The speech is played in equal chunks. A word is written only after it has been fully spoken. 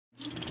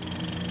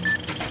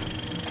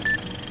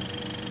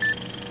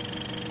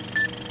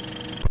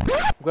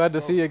Glad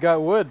to see you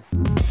got wood. So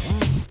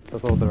it's a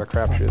little bit of a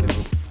crapshoot.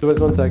 So wait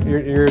 1 sec,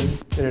 you're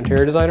an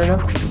interior designer now?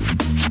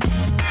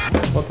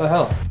 What the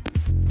hell?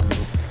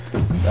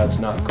 That's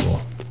not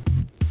cool.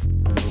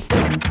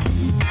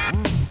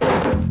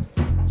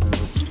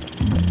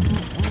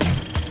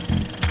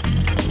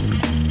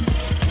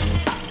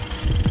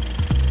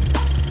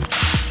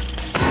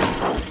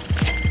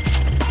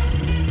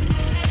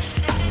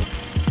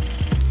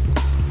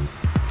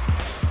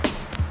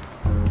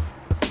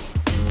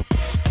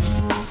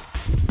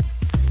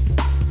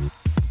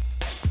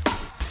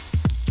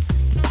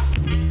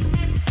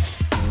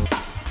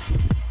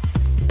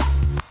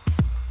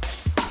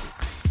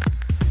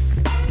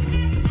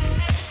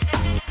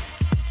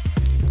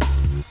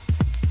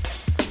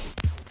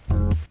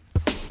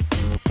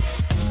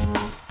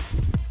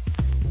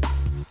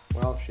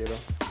 Sheba.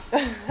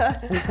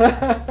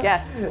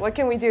 Yes, what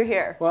can we do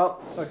here? Well,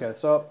 okay,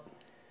 so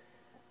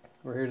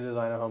we're here to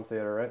design a home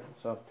theater, right?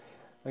 So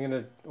I'm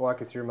going to walk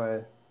you through my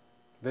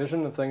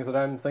vision of things that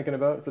I'm thinking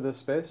about for this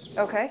space.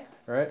 Okay.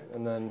 All right,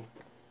 and then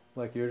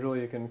like usual,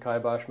 you can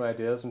kibosh my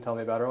ideas and tell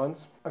me better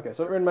ones. Okay,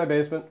 so we're in my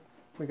basement.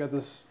 We got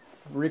this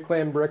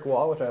reclaimed brick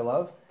wall, which I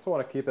love. So I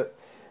want to keep it.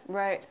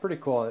 Right. It's pretty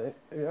cool.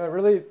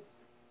 Really,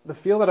 the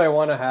feel that I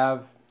want to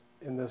have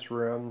in this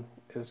room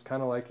is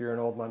kind of like you're in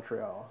old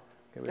Montreal.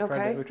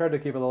 Okay, we tried to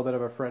keep a little bit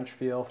of a French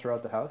feel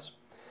throughout the house.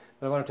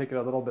 But I want to take it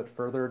a little bit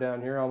further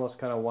down here, almost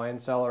kind of wine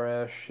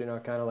cellar-ish, you know,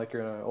 kind of like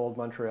you're in an old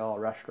Montreal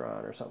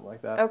restaurant or something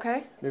like that.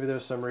 Okay. Maybe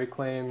there's some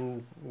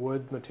reclaimed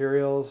wood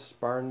materials,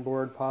 barn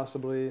board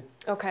possibly.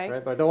 Okay.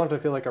 Right, but I don't want it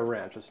to feel like a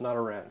ranch. It's not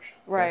a ranch.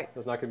 Right. Okay?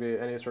 There's not going to be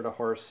any sort of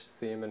horse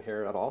theme in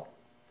here at all.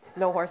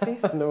 No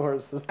horses? No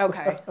horses.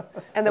 Okay.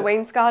 And the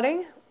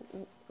wainscoting?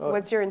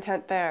 What's your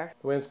intent there?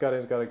 The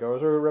wainscoting's got to go.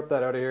 So we'll rip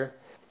that out of here.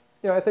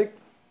 You know, I think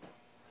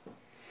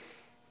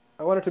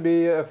I want it to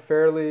be a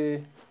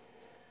fairly,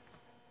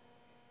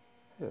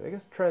 I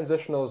guess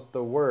transitional is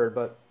the word,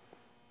 but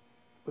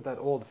with that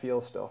old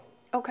feel still.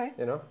 Okay.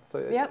 You know?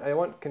 So yep. I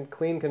want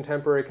clean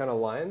contemporary kind of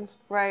lines.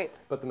 Right.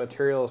 But the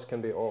materials can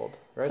be old.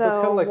 Right? So it's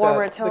kind of like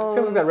warmer that, tones. It's kind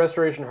of like that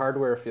restoration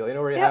hardware feel, you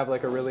know, where you yep. have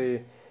like a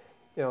really,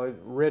 you know,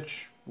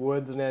 rich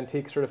woods and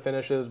antique sort of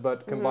finishes,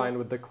 but combined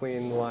with the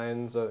clean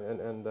lines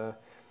and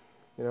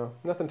you know,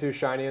 nothing too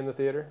shiny in the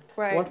theater.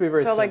 Right. I want it to be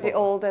very simple. Like the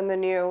old and the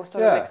new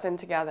sort of mixed in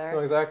together. Oh,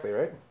 exactly,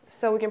 right?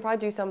 So we can probably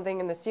do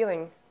something in the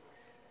ceiling,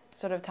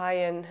 sort of tie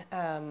in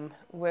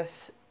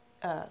with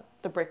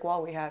the brick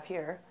wall we have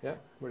here. Yeah.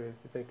 What do you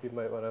think? You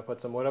might want to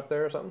put some wood up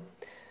there or something?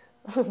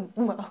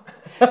 Well,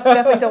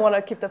 definitely don't want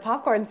to keep the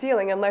popcorn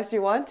ceiling unless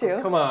you want to.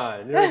 Oh, come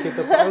on, you keep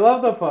the, I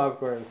love the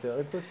popcorn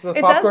ceiling. It's the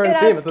popcorn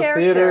theme. It's the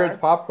theater. It's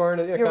popcorn.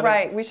 You're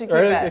right. We should keep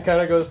it. It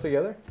kind of goes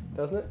together,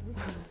 doesn't it?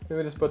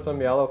 Maybe just put some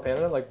yellow paint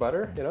on it, like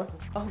butter. You know?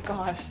 Oh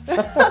gosh.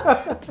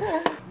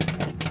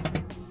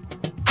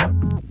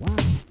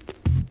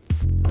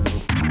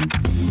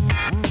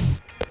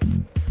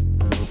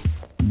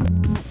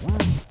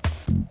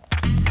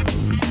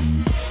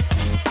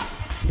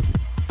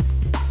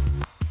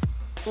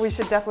 We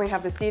should definitely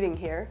have the seating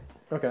here.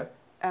 Okay.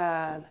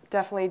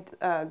 Definitely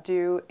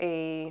do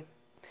a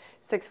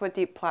 6-foot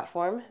deep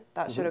platform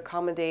that should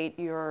accommodate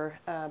your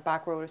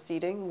back row of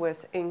seating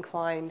with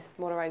incline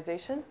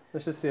motorization.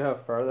 Let's just see how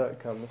far that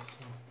comes.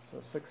 So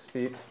 6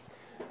 feet.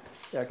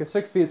 Yeah, because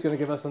 6 feet is going to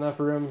give us enough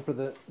room for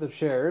the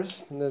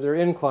chairs. And they're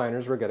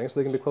incliners we're getting, so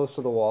they can be close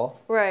to the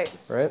wall. Right.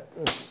 Right?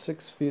 And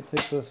 6 feet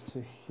takes us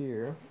to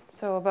here.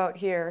 So about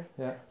here.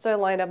 Yeah. So I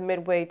line up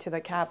midway to the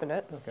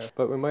cabinet. Okay.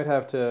 But we might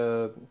have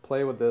to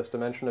play with this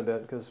dimension a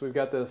bit, because we've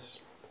got this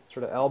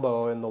sort of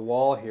elbow in the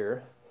wall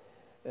here,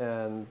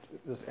 and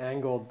this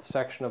angled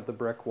section of the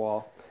brick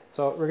wall.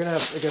 So we're going to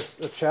have, I guess,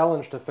 a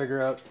challenge to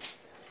figure out,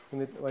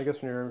 I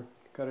guess when you're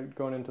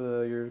going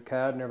into your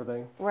CAD and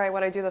everything. Right,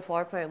 when I do the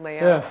floor plan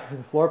layout. Yeah,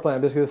 the floor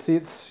plan. Basically the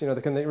seats, you know,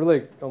 they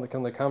really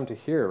only come to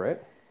here, right?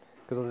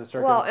 Because they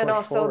start and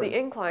also forward. The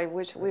incline,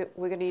 which we're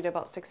going to need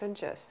about 6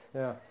 inches.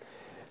 Yeah.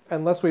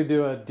 Unless we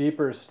do a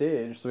deeper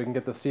stage, so we can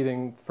get the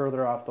seating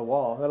further off the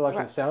wall. That'll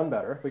actually sound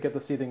better. If we get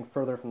the seating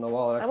further from the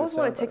wall, I almost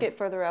want to take it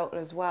further out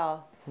as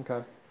well.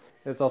 Okay.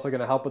 It's also going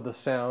to help with the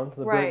sound.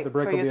 The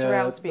brick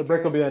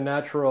will be a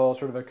natural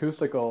sort of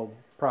acoustical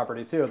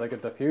property too, like a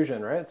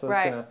diffusion, right? So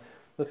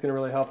that's going to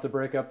really help to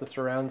break up the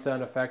surround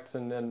sound effects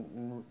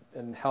and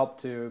help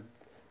to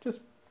just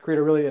create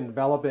a really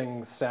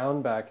enveloping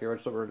sound back here,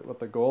 which is what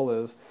the goal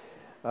is.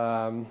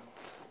 And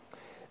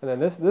then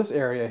this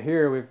area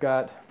here, we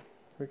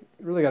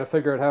really got to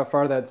figure out how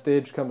far that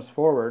stage comes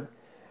forward,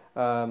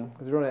 because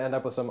we don't want to end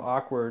up with some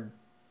awkward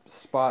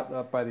spot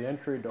up by the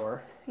entry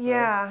door.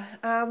 Yeah.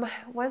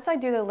 Once I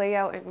do the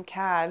layout in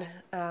CAD,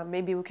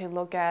 maybe we can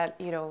look at,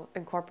 you know,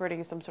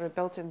 incorporating some sort of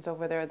built-ins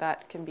over there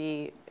that can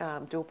be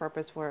dual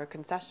purpose for a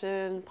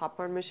concession,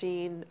 popcorn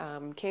machine,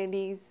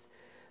 candies,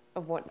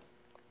 or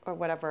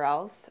whatever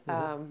else.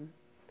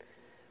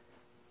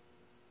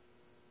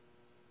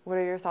 What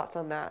are your thoughts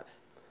on that?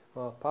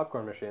 Well,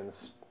 popcorn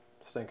machines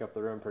stink up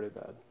the room pretty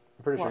bad.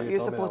 I'm pretty sure you're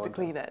supposed to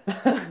clean it.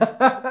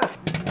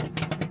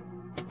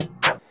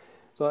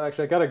 So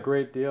actually, I got a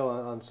great deal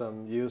on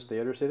some used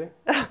theater seating.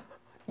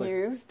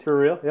 Used? For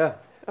real, yeah.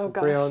 Oh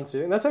gosh. Pre-owned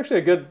seating. That's actually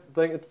a good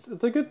thing.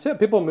 It's a good tip.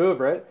 People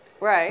move, right?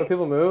 Right. When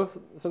people move,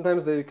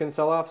 sometimes they can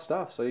sell off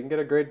stuff, so you can get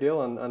a great deal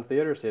on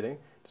theater seating.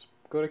 Just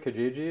go to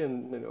Kijiji,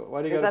 and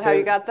why do you? Is that how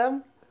you got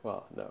them?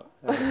 Well, no.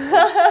 You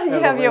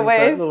have your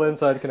ways. A little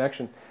inside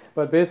connection.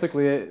 But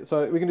basically,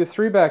 so we can do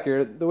 3 back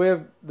here. The way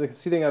of the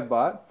seating I've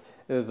bought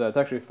is it's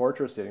actually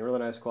fortress seating, really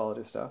nice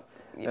quality stuff.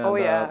 And, oh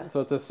yeah.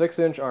 So it's a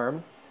 6-inch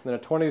arm, then a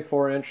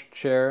 24-inch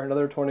chair,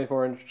 another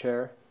 24-inch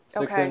chair,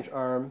 6-inch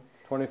arm,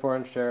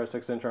 24-inch chair,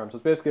 6-inch arm. So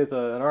it's basically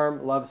an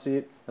arm, love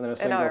seat, and then a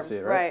single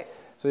seat, right?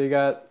 So you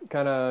got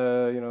kind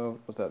of,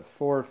 what's that,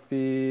 4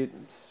 feet,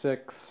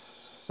 6,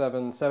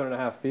 7,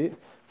 7.5 feet,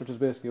 which is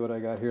basically what I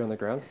got here on the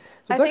ground.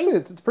 So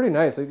it's pretty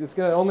nice. It's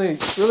only going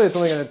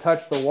to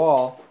touch the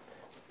wall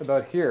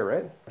about here,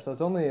 right? So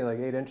it's only like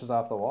 8 inches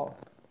off the wall,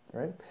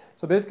 right?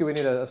 So basically we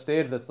need a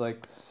stage that's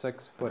like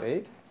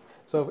 6'8".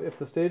 So if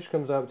the stage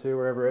comes up to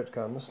wherever it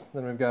comes,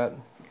 then we've got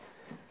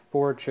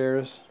 4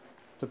 chairs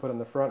to put in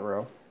the front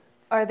row.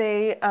 Are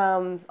they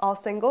all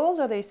singles,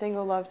 or are they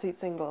single love seat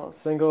singles?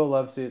 Single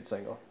love seat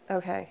single.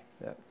 Okay.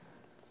 Yeah.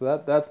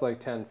 So that's like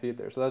 10 feet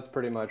there. So that's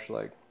pretty much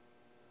like,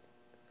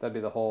 that'd be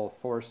the whole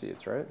 4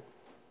 seats, right?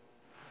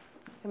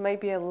 It might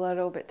be a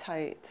little bit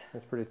tight.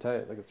 It's pretty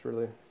tight. Like it's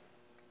really.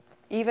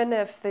 Even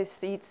if the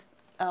seats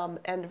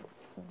end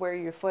where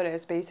your foot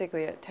is,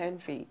 basically at 10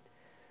 feet,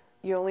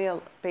 you only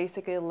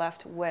basically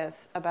left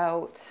with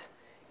about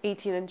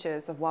 18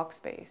 inches of walk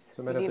space.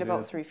 So you need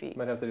about 3 feet.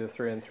 Might have to do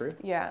 3 and 3.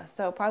 Yeah,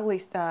 so probably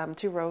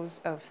 2 rows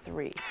of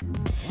 3.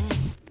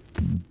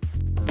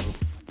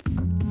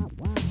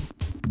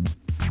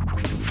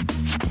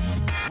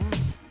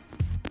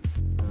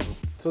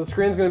 So the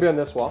screen's going to be on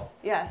this wall.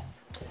 Yes.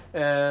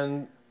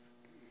 And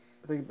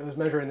I think I was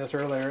measuring this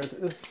earlier. I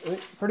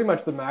think pretty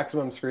much the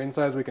maximum screen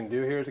size we can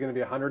do here is going to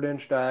be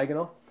 100-inch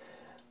diagonal.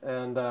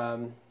 And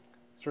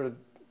sort of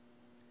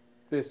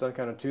based on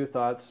kind of 2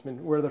 thoughts. I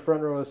mean, where the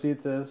front row of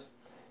seats is,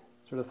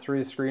 sort of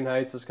 3 screen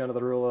heights is kind of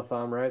the rule of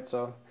thumb, right?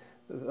 So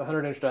the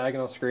 100-inch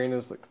diagonal screen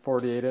is like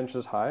 48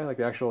 inches high, like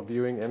the actual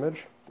viewing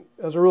image.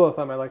 As a rule of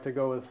thumb, I like to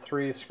go with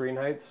 3 screen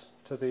heights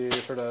to the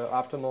sort of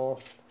optimal,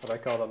 what I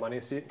call the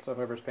money seat, so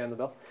whoever's paying the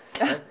bill.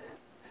 Right?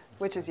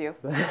 Which is you,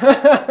 in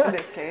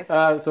this case.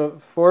 So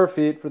 4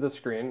 feet for the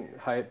screen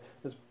height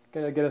is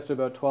going to get us to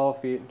about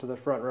 12 feet to the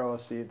front row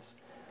of seats.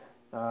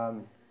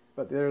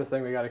 But the other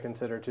thing we got to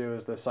consider too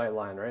is the sight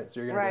line, right? So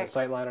you're going to do a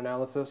sight line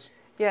analysis.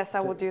 Yes, I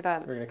will do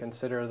that. We're going to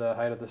consider the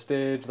height of the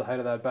stage, the height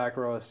of that back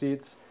row of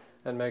seats,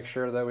 and make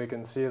sure that we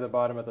can see the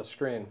bottom of the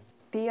screen.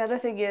 The other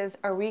thing is,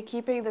 are we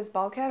keeping this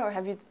bulkhead, or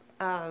have you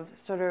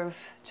sort of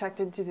checked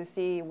into to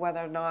see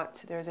whether or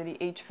not there's any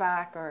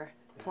HVAC or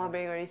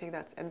plumbing or anything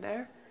that's in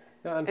there?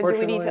 Yeah, and do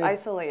we need to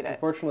isolate it?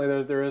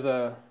 Unfortunately, there is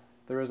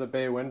a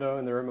bay window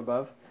in the room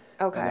above.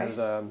 Okay. And there's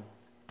a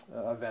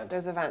vent.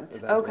 There's a vent.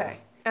 Okay.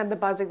 Yeah. And the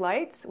buzzing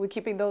lights, we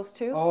keeping those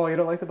too? Oh, you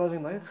don't like the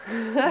buzzing lights?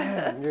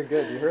 Damn, you're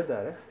good. You heard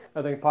that, eh?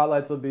 I think pot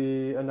lights will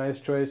be a nice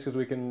choice because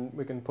we can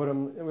put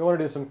them. We want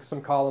to do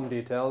some column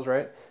details,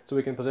 right? So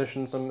we can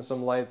position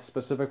some lights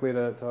specifically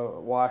to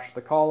wash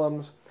the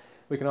columns.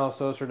 We can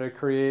also sort of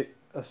create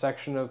a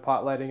section of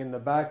pot lighting in the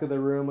back of the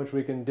room, which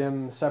we can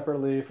dim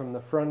separately from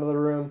the front of the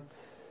room.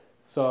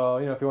 So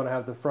if you want to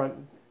have the front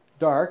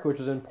dark,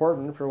 which is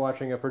important for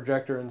watching a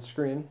projector and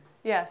screen.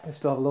 Yes. You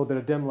still have a little bit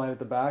of dim light at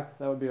the back.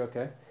 That would be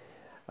okay.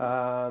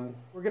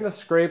 We're going to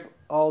scrape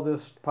all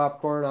this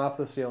popcorn off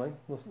the ceiling.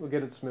 We'll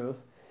get it smooth.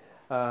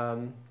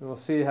 And we'll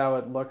see how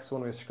it looks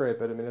when we scrape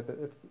it. I mean,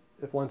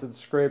 if once it's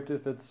scraped,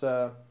 if it's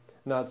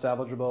not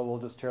salvageable, we'll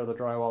just tear the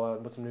drywall out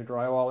and put some new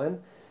drywall in.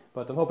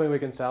 But I'm hoping we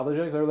can salvage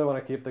it because I really want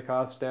to keep the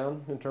cost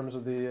down in terms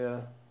of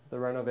the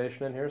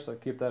renovation in here. So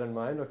keep that in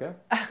mind, okay?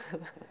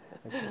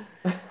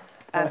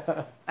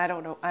 I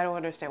don't know. I don't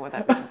understand what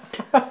that means.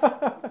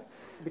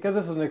 Because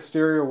this is an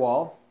exterior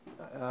wall,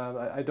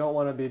 I don't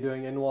want to be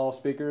doing in-wall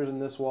speakers in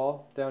this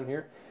wall down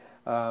here.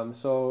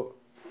 So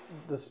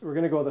we're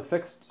going to go with a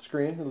fixed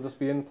screen. It'll just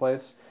be in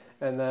place.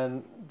 And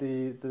then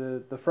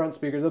the front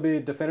speakers, they'll be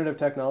Definitive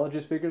Technology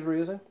speakers we're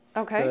using.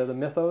 Okay. The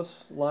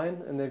Mythos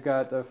line. And they've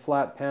got a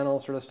flat panel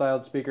sort of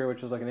styled speaker,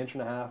 which is like 1.5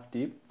 inches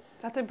deep.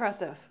 That's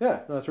impressive.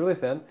 Yeah, no, it's really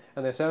thin.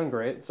 And they sound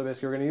great. So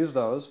basically we're going to use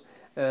those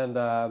and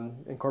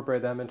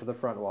incorporate them into the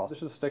front wall. Let's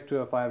just stick to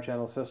a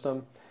 5-channel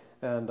system.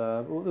 And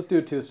let's do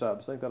 2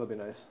 subs. I think that'll be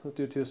nice. Let's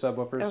do 2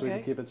 subwoofers so we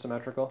can keep it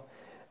symmetrical.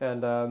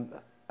 And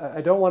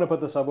I don't want to put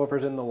the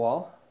subwoofers in the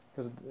wall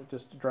because it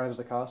just drives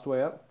the cost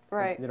way up.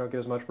 Right. You don't get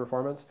as much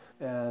performance.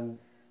 And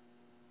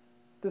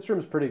this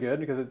room's pretty good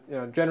because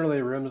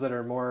generally rooms that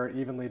are more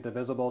evenly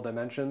divisible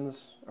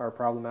dimensions are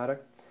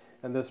problematic.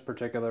 And this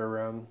particular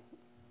room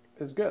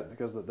is good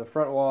because the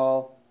front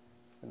wall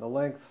and the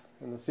length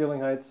and the ceiling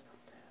heights,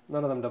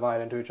 none of them divide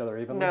into each other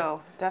evenly.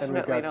 No, definitely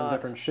not. And we've got some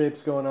different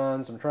shapes going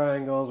on, some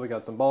triangles, we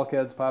got some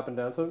bulkheads popping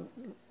down. So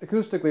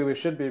acoustically, we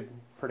should be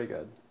pretty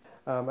good.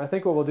 I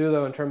think what we'll do,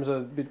 though, in terms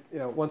of,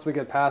 once we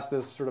get past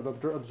this sort of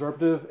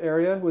absorptive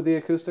area with the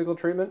acoustical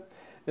treatment,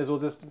 is we'll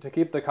just, to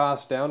keep the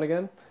cost down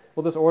again,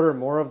 we'll just order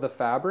more of the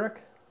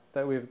fabric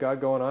that we've got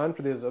going on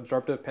for these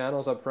absorptive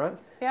panels up front.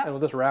 Yeah. And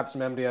we'll just wrap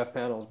some MDF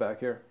panels back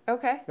here.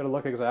 Okay. It'll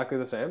look exactly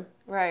the same.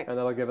 Right. And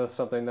that'll give us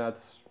something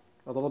that's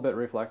a little bit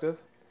reflective,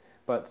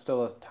 but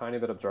still a tiny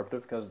bit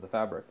absorptive because of the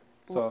fabric.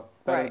 So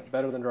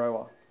better than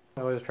drywall.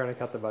 I'm always trying to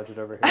cut the budget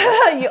over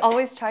here. You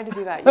always try to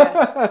do that,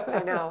 yes.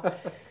 I know.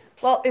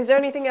 Well, is there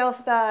anything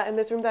else in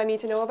this room that I need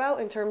to know about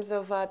in terms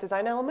of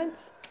design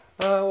elements?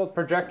 Well,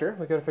 projector.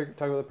 We got to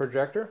talk about the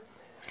projector.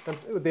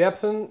 With the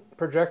Epson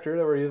projector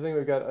that we're using,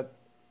 we've got a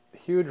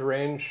huge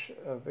range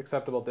of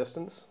acceptable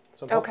distance.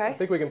 So I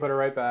think we can put it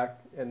right back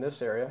in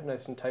this area,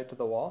 nice and tight to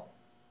the wall.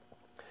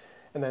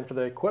 And then for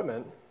the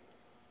equipment,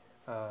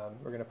 we're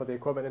going to put the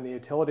equipment in the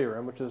utility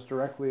room, which is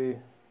directly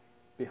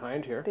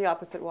behind here. The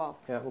opposite wall.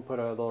 Yeah, we'll put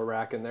a little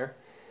rack in there.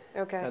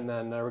 Okay. And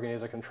then we're going to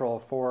use a Control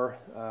 4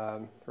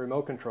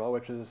 remote control,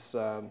 which is,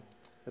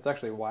 it's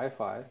actually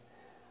Wi-Fi.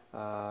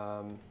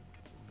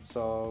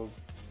 So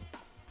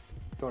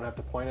don't have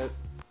to point it,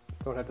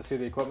 don't have to see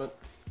the equipment.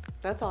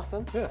 That's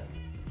awesome. Yeah,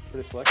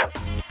 pretty slick.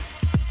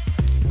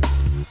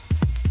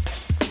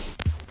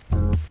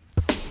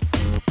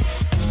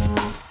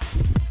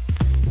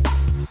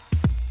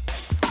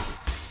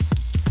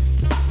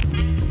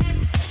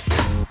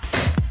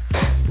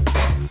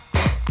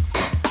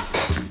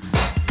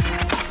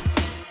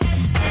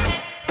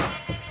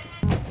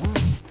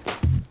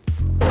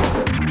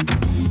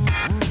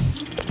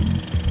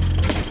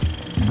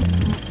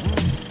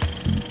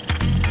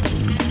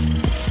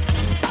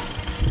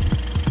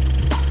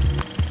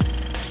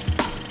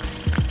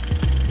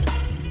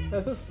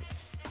 This is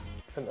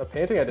a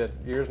painting I did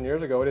years and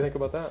years ago. What do you think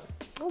about that?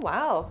 Oh,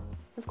 wow.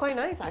 It's quite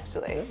nice,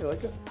 actually. Yeah, you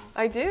like it?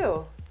 I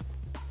do.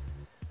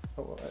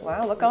 Oh,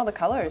 wow, look at all the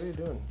colors. What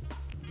are you doing?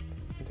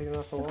 You're taking it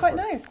off the wall? It's quite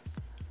nice.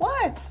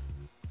 What?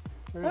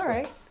 All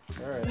right.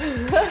 All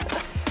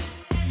right.